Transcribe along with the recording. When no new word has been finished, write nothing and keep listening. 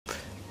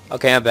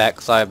Okay, I'm back.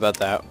 Sorry about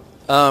that.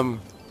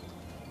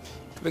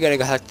 We gotta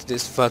go talk to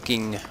this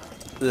fucking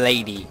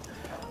lady.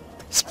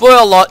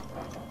 Spoil a lot.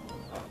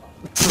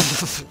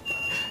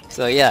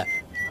 So yeah.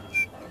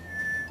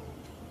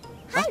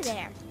 Hi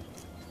there.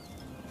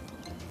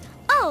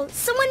 Oh,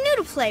 someone new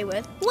to play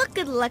with. What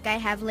good luck I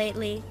have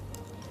lately.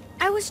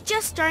 I was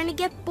just starting to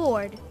get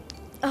bored.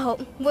 Oh,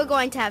 we're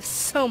going to have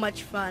so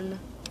much fun.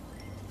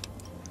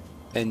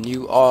 And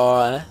you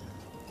are...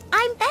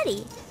 I'm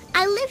Betty.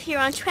 I live here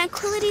on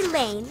Tranquility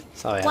Lane.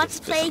 Sorry, Want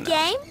to play a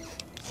game?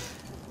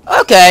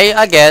 Okay,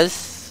 I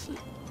guess.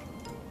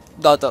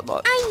 Dot.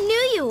 I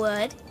knew you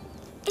would.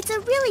 It's a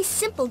really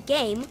simple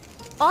game.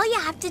 All you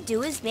have to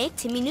do is make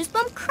Timmy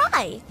Newsbum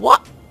cry.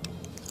 What?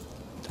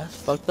 That's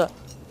fucked up.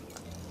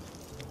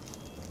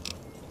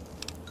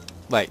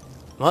 Wait,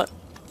 what?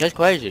 That's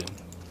crazy.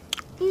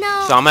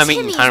 No, So I'm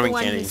eating Timmy's Hungry the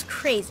one Candy. who's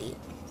crazy.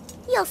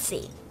 You'll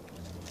see.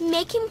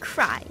 Make him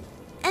cry,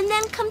 and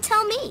then come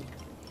tell me.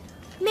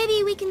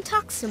 Maybe we can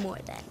talk some more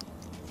then.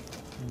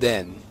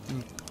 Then.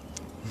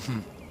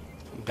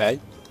 Okay.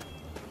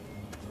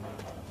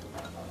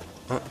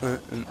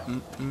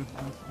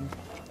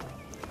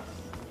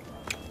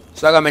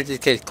 So I gotta make this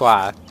kid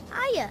cry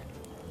Hiya.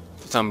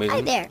 for some reason.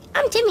 Hi there.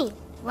 I'm Timmy.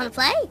 Wanna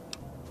play?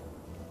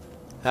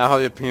 How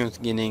are your parents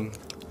getting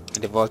a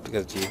divorce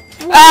because of you?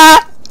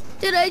 Ah!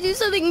 Did I do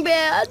something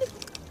bad?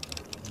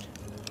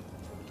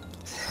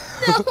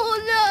 No,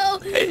 no.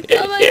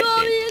 Not my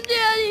mommy and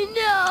daddy,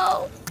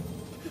 no.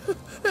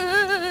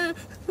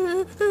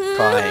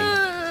 Crying.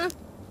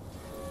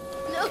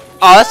 No.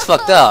 Oh, that's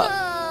fucked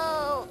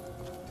up.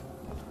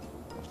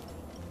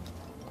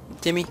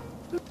 Timmy?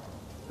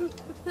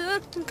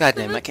 God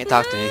damn, I can't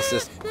talk to him. It's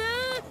just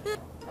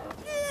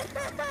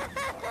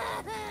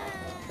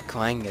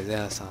crying his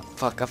ass off.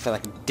 Fuck, I feel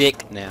like a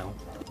dick now.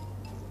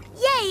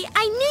 Yay,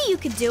 I knew you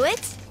could do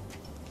it.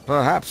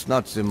 Perhaps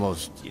not the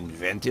most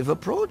inventive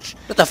approach,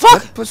 What the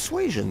fuck? but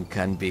persuasion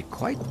can be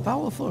quite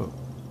powerful.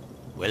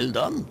 Well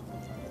done.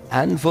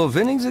 And for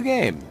winning the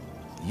game,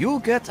 you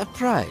get a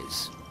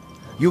prize.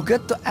 You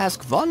get to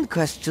ask one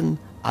question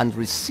and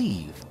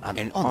receive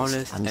an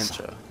honest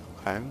answer.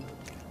 Okay.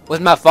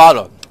 Where's my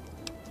father?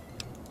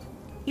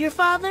 Your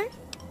father?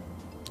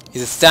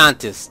 He's a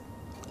scientist.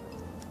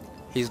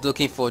 He's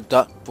looking for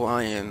Dr.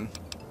 Brian.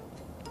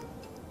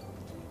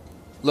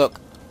 Look,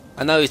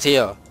 I know he's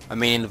here. I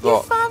mean in the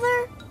Your vault.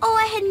 father? Oh,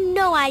 I had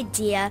no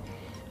idea.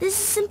 This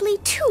is simply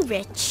too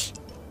rich.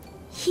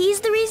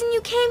 He's the reason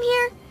you came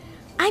here?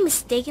 I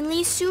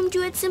mistakenly assumed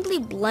you had simply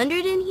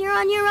blundered in here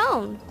on your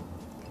own.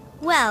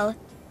 Well,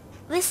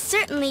 this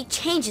certainly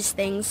changes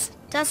things,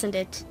 doesn't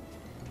it?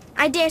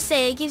 I dare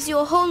say it gives you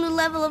a whole new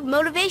level of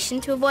motivation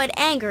to avoid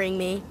angering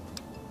me.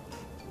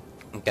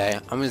 Okay,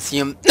 I'm gonna see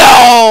him.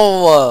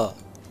 No!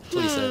 That's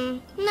what he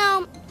said.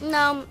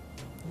 No,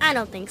 I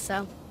don't think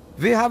so.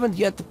 We haven't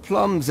yet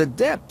plumbed the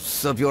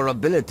depths of your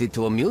ability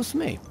to amuse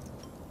me.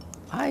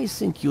 I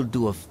think you'll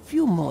do a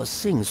few more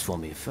things for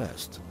me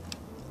first.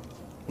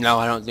 No,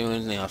 I don't do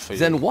anything else for you.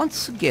 Then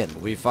once again,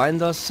 we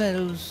find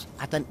ourselves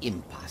at an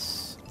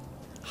impasse.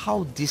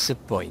 How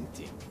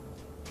disappointing.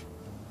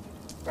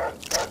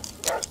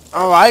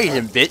 Alrighty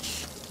then,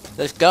 bitch.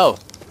 Let's go.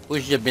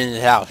 Where's your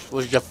abandoned house?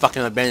 Where's your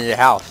fucking abandoned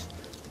house?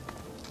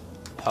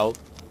 Oh.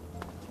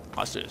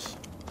 Watch this.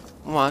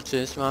 Watch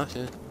this, watch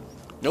this.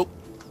 Nope.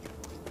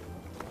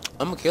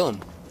 I'm gonna kill him.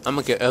 I'm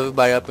gonna get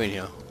everybody up in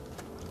here.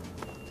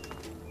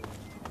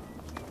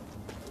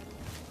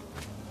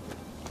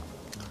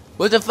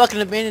 Where's the fucking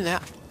abandoned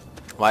house?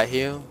 Right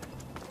here.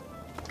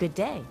 Good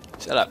day.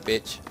 Shut up,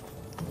 bitch.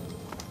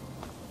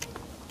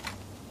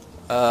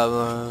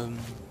 No.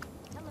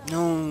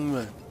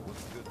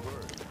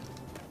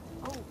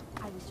 Oh,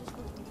 I was just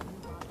looking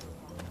for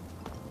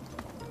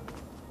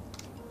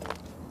you.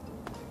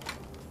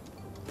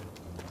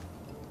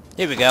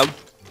 Here we go.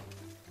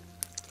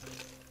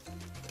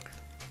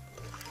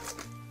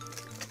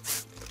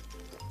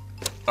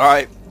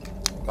 Alright.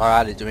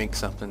 Alright, to drink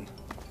something.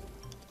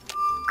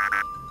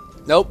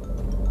 Nope.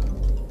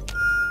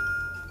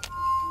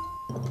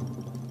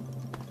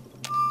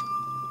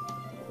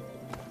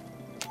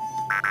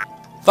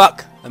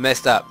 Fuck! I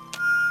messed up.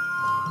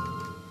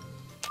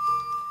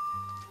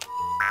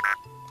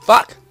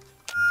 Fuck!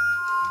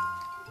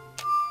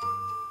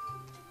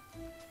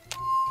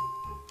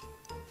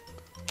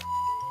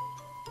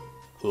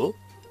 Who?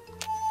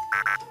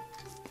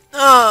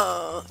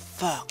 Oh,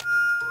 fuck.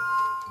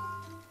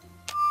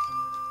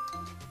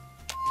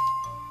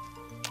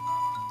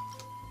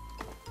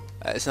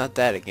 It's not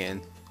that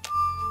again.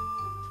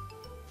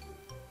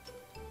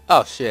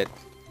 Oh shit.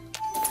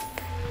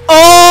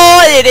 Oh,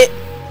 I did it!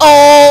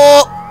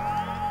 Oh!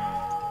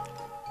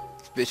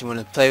 This bitch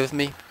wanna play with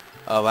me?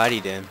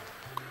 Alrighty then.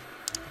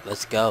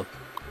 Let's go.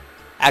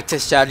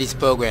 Access Shawty's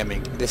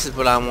programming. This is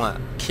what I want.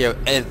 Kill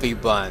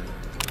everyone.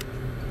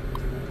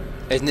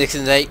 It's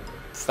Nixon's 8.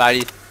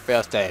 Friday,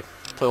 Thursday.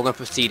 Program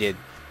proceeded.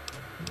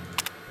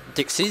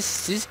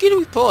 She's gonna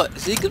report.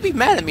 She's gonna be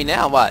mad at me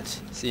now, watch.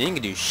 She ain't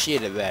gonna do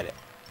shit about it.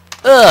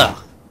 Ugh!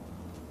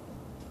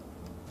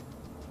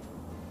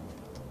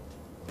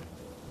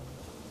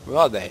 Where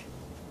are they?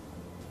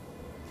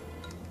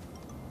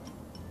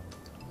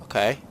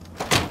 Okay.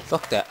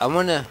 Fuck that. I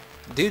wanna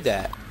do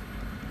that.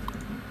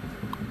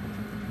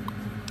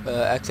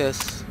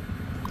 Access.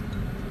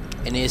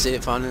 And is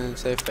it found in a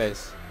safe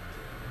space?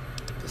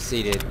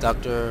 Proceeded.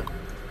 Doctor.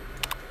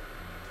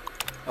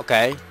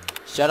 Okay.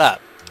 Shut up.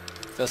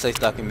 Failsafe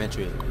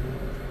documentary.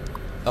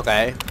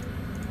 Okay.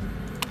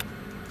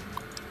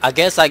 I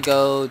guess I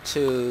go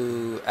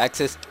to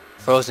access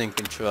frozen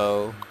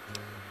control.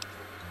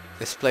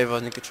 Display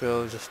frozen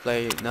control.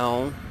 Display.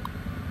 No.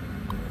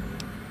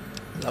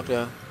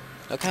 Doctor.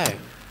 Okay.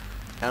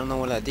 I don't know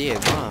what I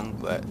did wrong,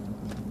 but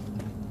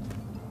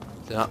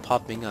they're not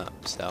popping up,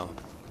 so.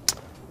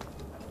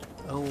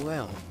 Oh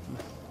well.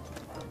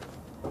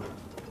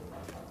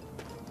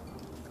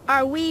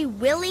 Are we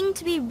willing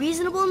to be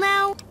reasonable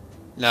now?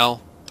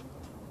 No.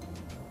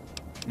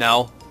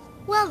 No.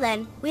 Well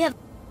then, we have...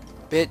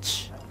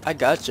 Bitch, I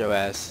got your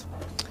ass.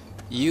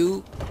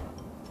 You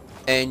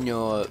and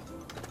your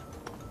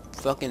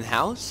fucking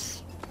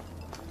house,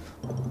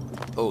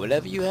 or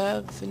whatever you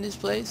have in this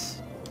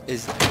place,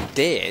 is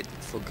dead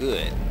for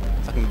good.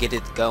 If I can get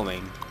it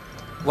going.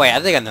 Wait, I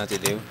think I know what to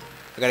do.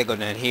 I gotta go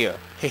down here.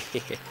 I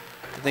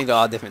think they're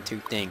all different two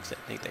things. I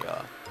think they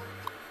are.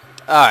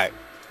 Alright.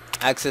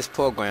 Access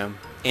program.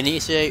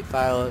 Initiate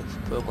files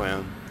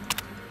program.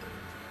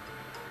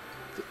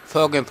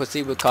 Program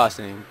proceed with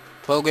caution.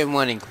 Program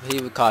warning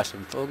proceed with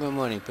caution. Program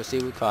warning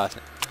proceed with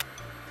caution.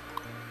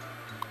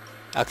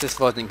 Access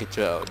version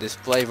control.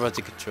 Display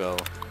version control.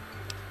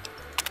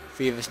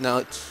 Previous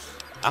notes.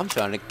 I'm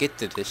trying to get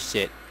to this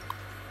shit.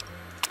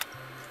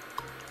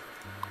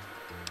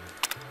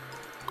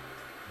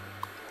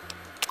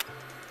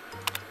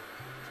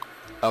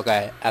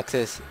 Okay,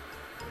 access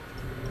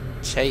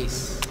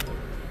chase.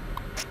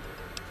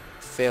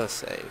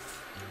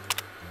 Failsafe.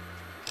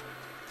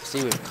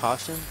 Proceed with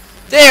caution.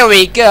 There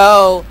we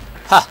go!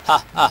 Ha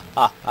ha ha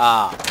ha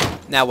ha.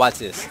 Now watch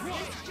this.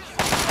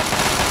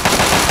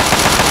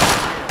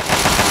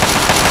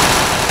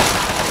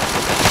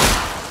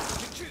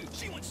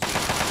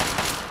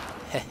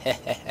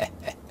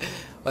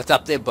 What's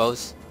up there,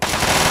 boss?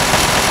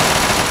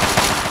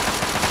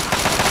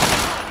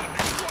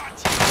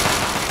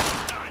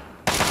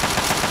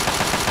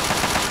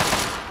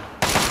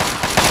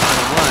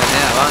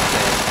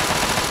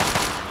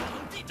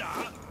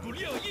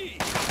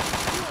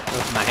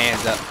 With my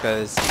hands up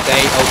because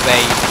they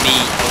obey me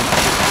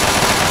only.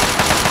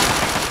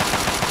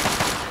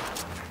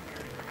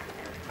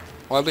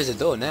 Where is the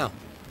door now?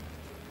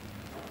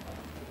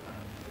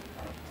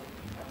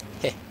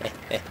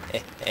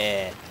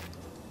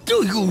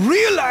 Do you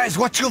realize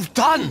what you've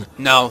done?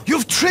 No.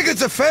 You've triggered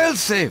the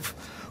failsafe.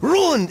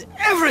 Ruined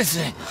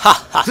everything.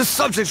 The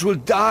subjects will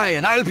die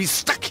and I'll be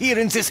stuck here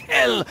in this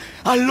hell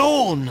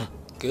alone.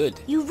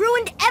 Good. You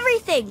ruined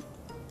everything!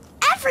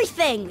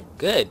 Everything!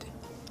 Good.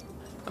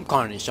 I'm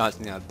calling the shots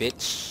now,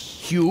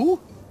 bitch.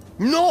 You?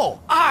 No,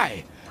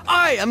 I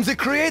am the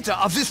creator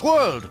of this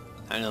world.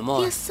 I know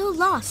more. You're so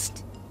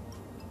lost.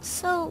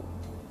 So...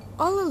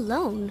 all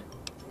alone.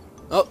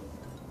 Oh,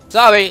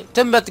 sorry.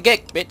 Tell me about the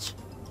gig, bitch.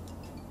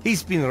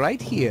 He's been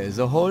right here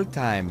the whole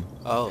time.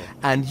 Oh.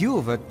 And you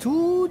were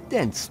too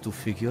dense to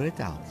figure it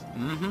out.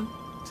 Mm-hmm.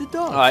 The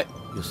dog, Alright.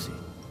 you see.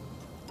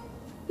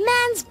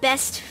 Man's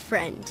best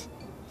friend.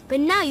 But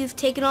now you've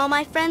taken all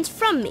my friends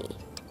from me.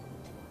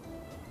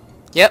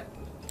 Yep.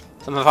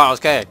 Some of our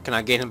okay. Can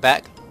I get him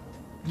back?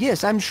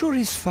 Yes, I'm sure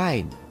he's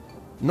fine.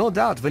 No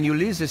doubt when you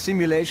leave the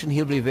simulation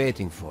he'll be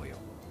waiting for you.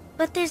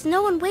 But there's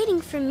no one waiting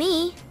for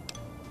me.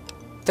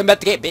 Tell me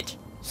about the gig, bitch.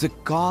 The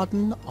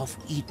Garden of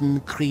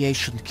Eden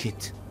creation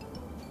kit.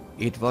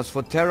 It was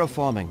for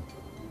terraforming,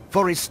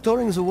 for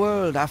restoring the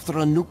world after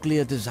a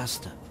nuclear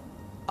disaster.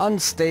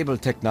 Unstable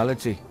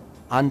technology,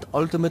 and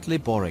ultimately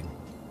boring.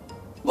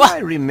 What? Why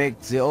remake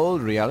the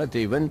old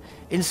reality when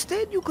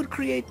instead you could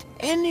create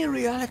any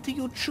reality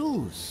you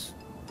choose?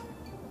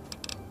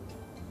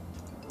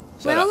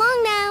 Run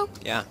along now.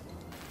 Yeah.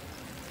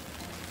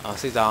 Oh,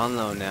 she's all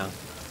alone now.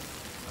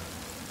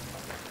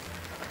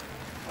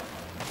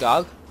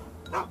 Dog?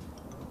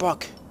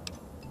 Buck.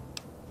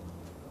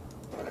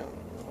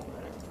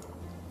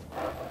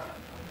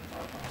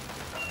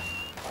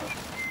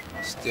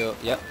 Still,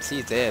 yep,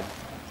 she's dead.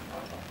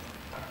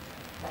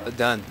 We're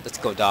done. Let's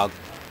go, dog.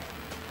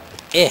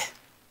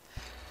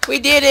 We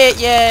did it!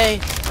 Yay!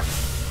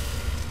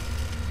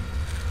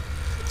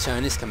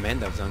 Chinese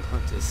commander was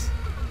unconscious.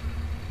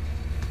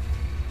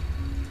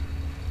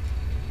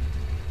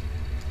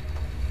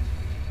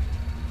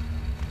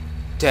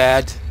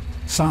 Dad.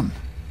 Son,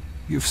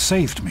 you've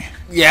saved me.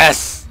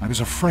 Yes! I was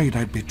afraid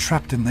I'd be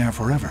trapped in there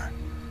forever.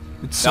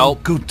 It's so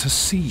Nope. good to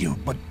see you,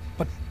 but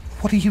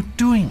what are you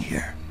doing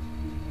here?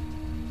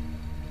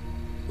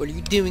 What are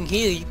you doing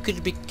here? You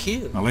could be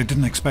killed. Well, I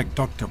didn't expect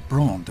Dr.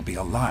 Braun to be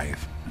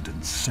alive and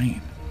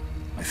insane.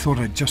 I thought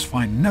I'd just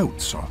find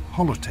notes or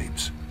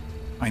holotapes.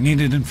 I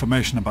needed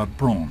information about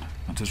Braun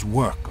and his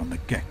work on the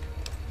Gek.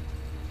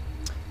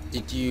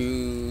 Did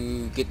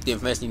you get the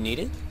information you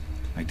needed?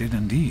 I did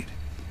indeed.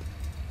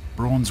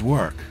 Braun's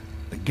work,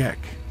 the Gek,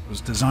 was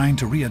designed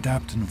to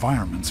readapt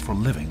environments for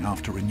living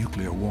after a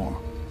nuclear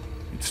war.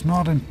 It's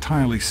not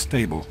entirely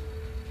stable,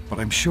 but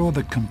I'm sure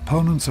that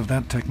components of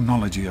that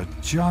technology are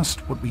just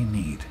what we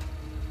need,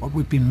 what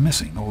we've been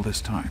missing all this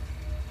time.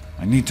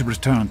 I need to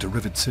return to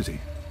Rivet City.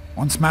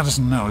 Once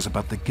Madison knows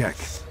about the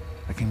Gek,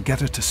 I can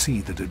get her to see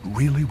that it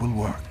really will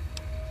work.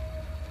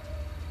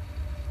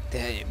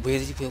 That it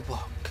really will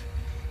work.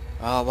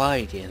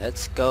 Alright then,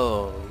 let's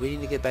go. We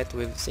need to get back to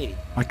Rivet City.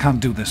 I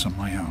can't do this on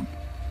my own.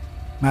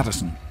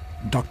 Madison,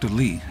 Dr.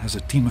 Lee has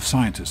a team of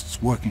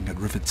scientists working at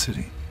Rivet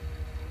City.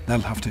 They'll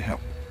have to help.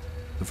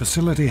 The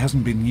facility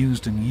hasn't been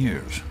used in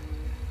years.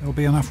 There'll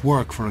be enough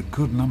work for a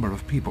good number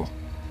of people,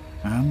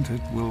 and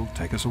it will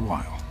take us a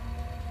while.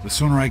 The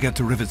sooner I get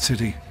to Rivet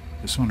City,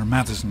 the sooner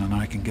Madison and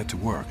I can get to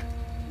work.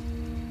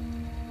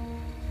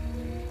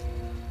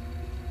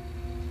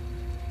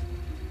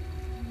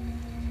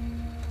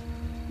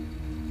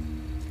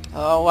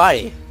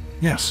 Alrighty.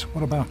 Yes,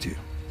 what about you?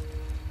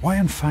 Why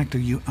in fact are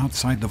you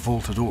outside the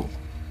vault at all?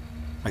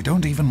 I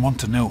don't even want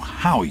to know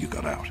how you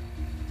got out.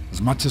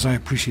 As much as I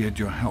appreciate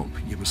your help,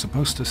 you were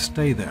supposed to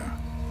stay there,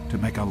 to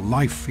make a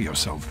life for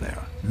yourself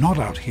there, not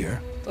out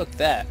here. Look at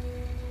that.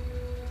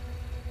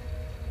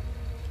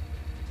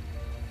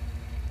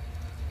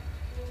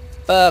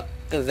 Fuck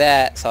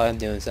that. Sorry, I'm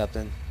doing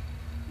something.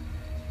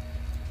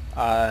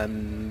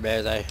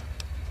 Where's I?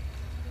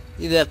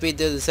 You left me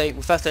to the same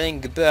without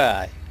saying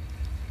goodbye.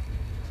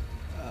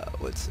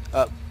 What's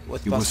up?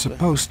 What's You were possible?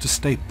 supposed to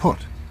stay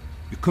put.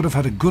 You could have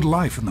had a good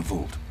life in the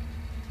vault.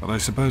 But I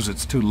suppose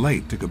it's too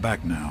late to go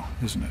back now,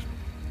 isn't it?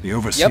 The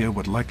Overseer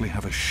would likely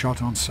have a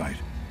shot on sight.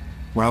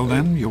 Well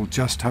then, you'll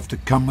just have to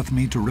come with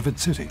me to Rivet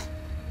City.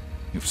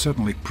 You've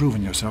certainly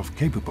proven yourself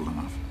capable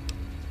enough.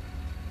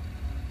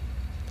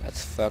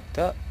 That's fucked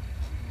up.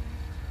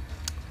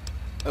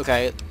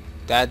 Okay,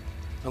 Dad,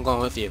 I'm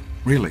going with you.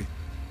 Really?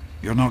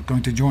 You're not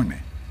going to join me?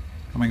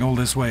 Coming all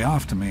this way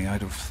after me,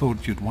 I'd have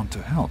thought you'd want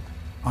to help.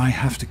 I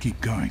have to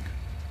keep going.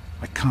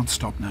 I can't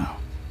stop now.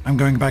 I'm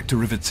going back to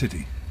Rivet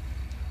City.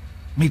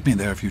 Meet me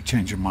there if you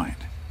change your mind.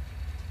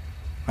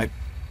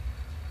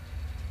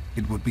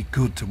 It would be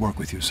good to work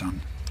with you,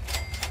 son.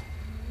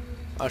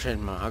 I'll change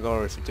mine. I'll go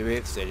over to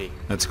Rivet City.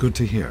 That's good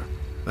to hear.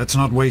 Let's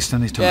not waste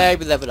any time. Yeah,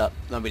 we leveled up.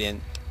 No, we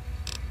didn't.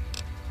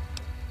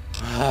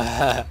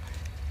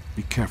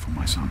 Be careful,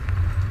 my son.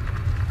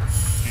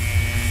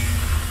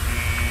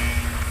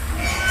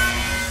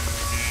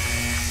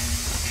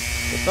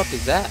 The fuck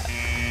is that?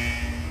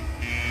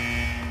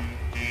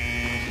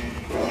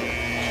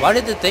 Why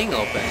did the thing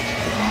open?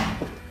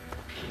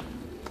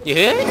 You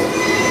hear it?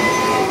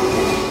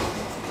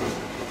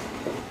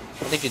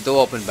 I think the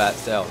door opened by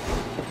itself.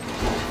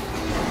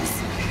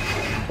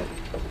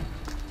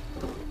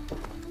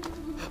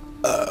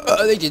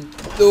 I think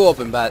the door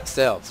opened by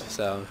itself,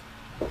 so...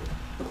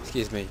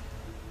 Excuse me.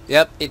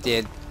 Yep, it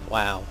did.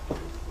 Wow.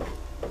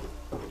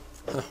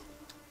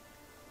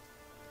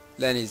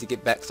 Then needs to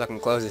get back so I can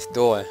close this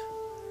door.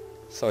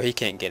 So he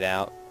can't get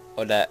out.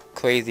 Or that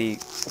crazy,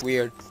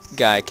 weird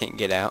guy can't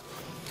get out.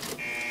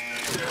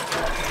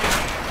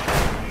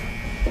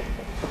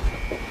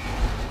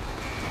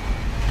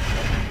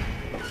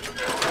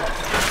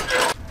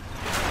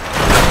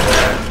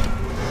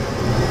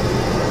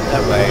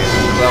 Alright,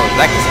 well,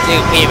 I can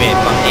still hear it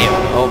from here.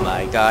 Oh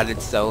my god,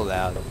 it's so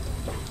loud.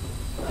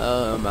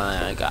 Oh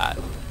my god.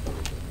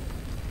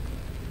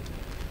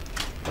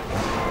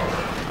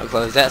 I'll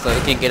close that so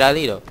he can't get out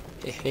either.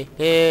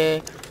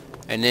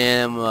 And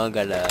then we're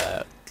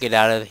gonna get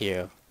out of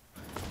here.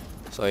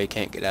 So he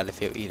can't get out of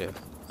here either.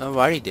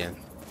 Alrighty then.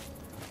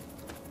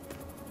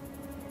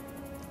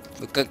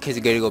 Look like he's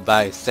gonna go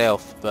by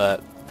himself,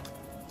 but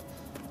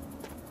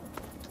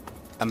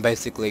I'm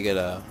basically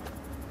gonna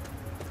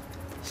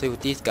see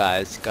what these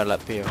guys got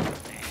up here.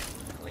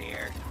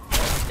 Clear.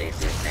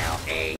 This is now A.